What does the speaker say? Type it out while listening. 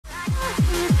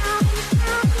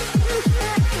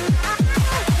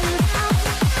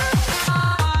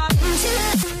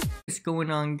going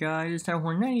on, guys? It's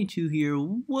Tiko here.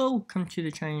 Welcome to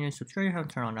the channel. Subscribe and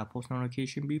turn on that post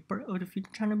notification. Be part of the future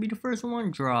channel. Be the first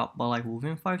one. Drop a like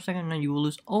within 5 seconds, and you will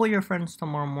lose all your friends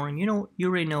tomorrow morning. You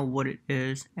already know what it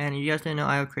is. And if you guys didn't know,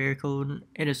 I have a creator code.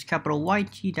 It is capital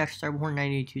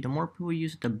YT-Cyberhorn92. The more people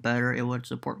use it, the better it would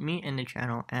support me and the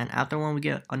channel. And after when we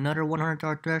get another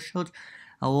 $100 threshold,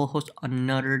 I will host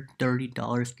another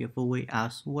 $30 giveaway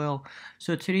as well.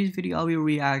 So today's video, I'll be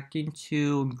reacting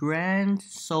to Grand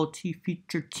Salty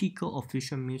feature Tiko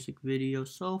official music video.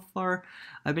 So far,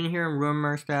 I've been hearing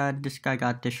rumors that this guy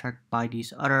got distracted by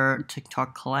these other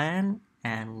TikTok clan.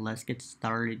 And let's get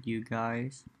started, you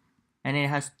guys. And it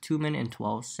has 2 minutes and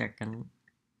 12 seconds.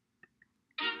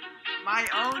 My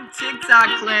own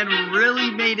TikTok clan really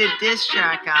made a diss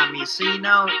track on me, so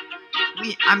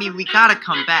we gotta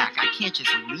come back. I can't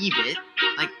just leave it.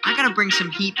 Like, I gotta bring some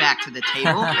heat back to the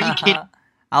table. Are you kidding?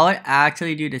 I would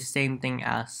actually do the same thing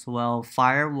as well.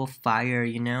 Fire will fire,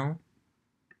 you know?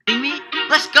 Me?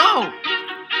 Let's go!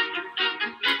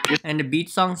 And the beat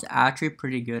song's actually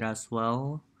pretty good as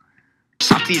well.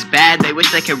 Softy's bad, they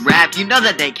wish they could rap. You know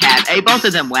that they cap. Hey, both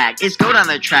of them whack. It's goat on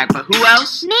the track, but who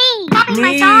else? Me! Copy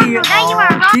my song, so now you are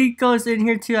wrong. Tiko's in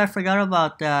here too. I forgot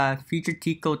about that. Feature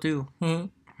Tiko too.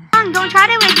 Don't try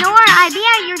to ignore. I be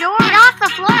at your door. Get off the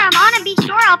floor. I'm on a beach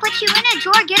shore. I'll put you in a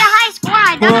drawer. Get a high score.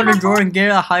 I put on the drawer and get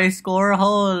a high score.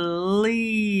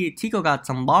 Holy, Tiko got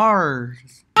some bars.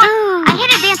 I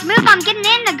hit a dance move. I'm getting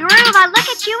in the groove. I look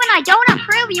at you and I don't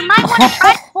approve. You might want to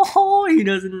try. Oh, he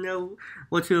doesn't know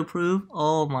what to approve.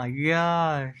 Oh my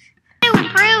gosh.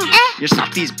 Improve. Your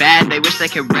softy's bad, they wish they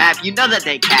could rap. You know that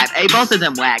they cap. Hey, both of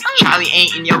them whack. Charlie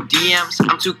ain't in your DMs.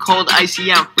 I'm too cold,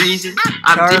 icy, I'm freezing.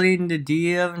 Charlie in the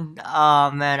DM.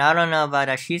 Oh man, I don't know about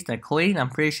that. She's the queen. I'm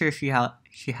pretty sure she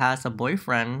has a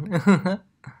boyfriend.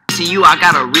 See you, I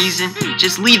got a reason.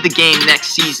 Just leave the game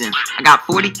next season. I got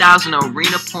 40,000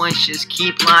 arena points. Just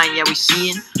keep lying. Yeah, we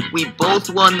seeing. We both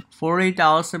won.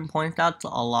 40,000 points. That's a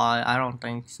lot. I don't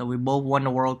think so. We both won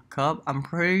the World Cup. I'm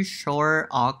pretty sure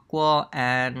Aqua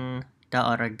and the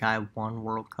other guy won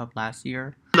World Cup last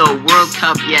year. The World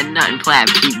Cup, yeah, nothing plaid,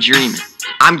 keep dreaming.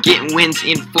 I'm getting wins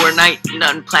in Fortnite,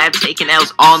 nothing plaid, taking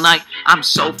L's all night. I'm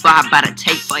so far about to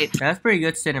take fight. That's pretty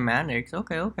good cinematics.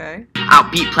 Okay.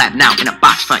 I'll beat Plaid now in a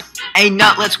box fight. Hey,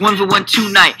 nut, let's 1v1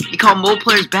 tonight. You call mole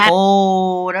players bad?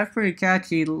 Oh, that's pretty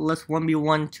catchy. Let's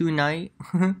 1v1 tonight.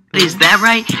 Is that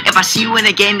right? If I see you in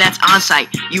a game that's on site,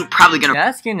 you probably gonna.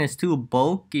 That skin is too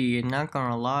bulky, I'm not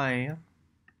gonna lie.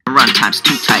 Run time's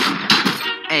too tight.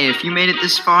 Hey, if you made it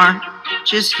this far,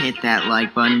 just hit that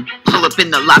like button. Pull up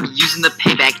in the lobby using the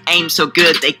payback. Aim so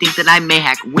good, they think that I may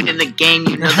hack. Winning the game,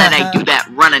 you know that I do that.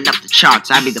 Running up the charts,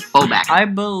 I be the fullback. I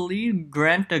believe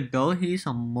Grant the Go, he's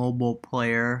a mobile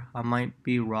player. I might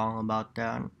be wrong about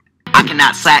that. I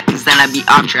cannot slack, cause then I be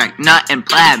off track. Nut and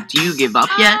Plaid, do you give up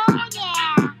yet? Oh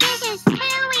yeah, this is too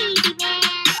easy, man.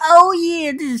 Oh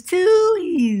yeah, this is too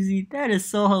easy. That is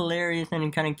so hilarious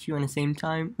and kind of cute at the same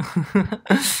time.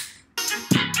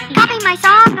 Copy my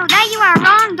song, know that you are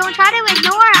wrong. Don't try to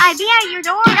ignore. I be at your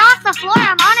door. Get off the floor.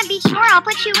 I'm on a beach shore. I'll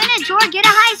put you in a drawer. Get a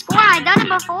high score. I done it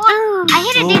before. I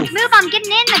hit a dance move. I'm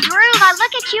getting in the groove. I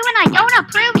look at you and I don't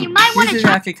approve. You might want to try. This is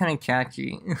actually kind of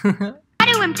catchy. Try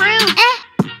to improve.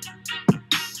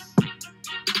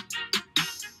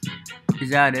 Is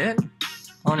that it?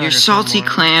 Oh, no, your salty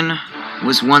clan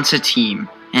was once a team,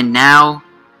 and now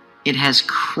it has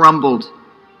crumbled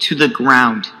to the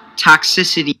ground.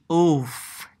 Toxicity.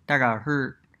 Oof, that got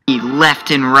hurt.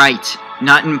 Left and right.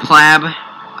 Nut and Plab,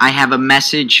 I have a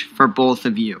message for both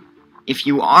of you. If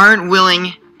you aren't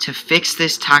willing to fix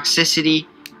this toxicity,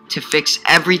 to fix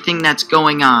everything that's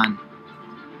going on,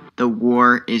 the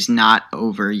war is not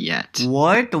over yet.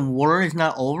 What? The war is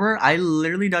not over? I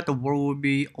literally thought the war would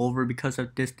be over because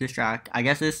of this distract. I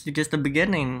guess this is just the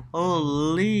beginning.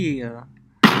 Holy.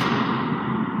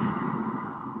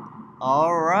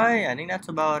 Alright, I think that's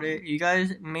about it. You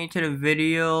guys made to the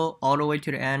video all the way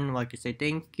to the end. I'd like to say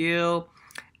thank you.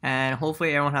 And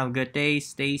hopefully everyone have a good day.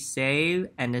 Stay safe.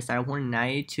 And this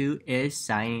Cyberhorn92 is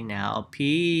signing out.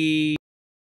 Peace.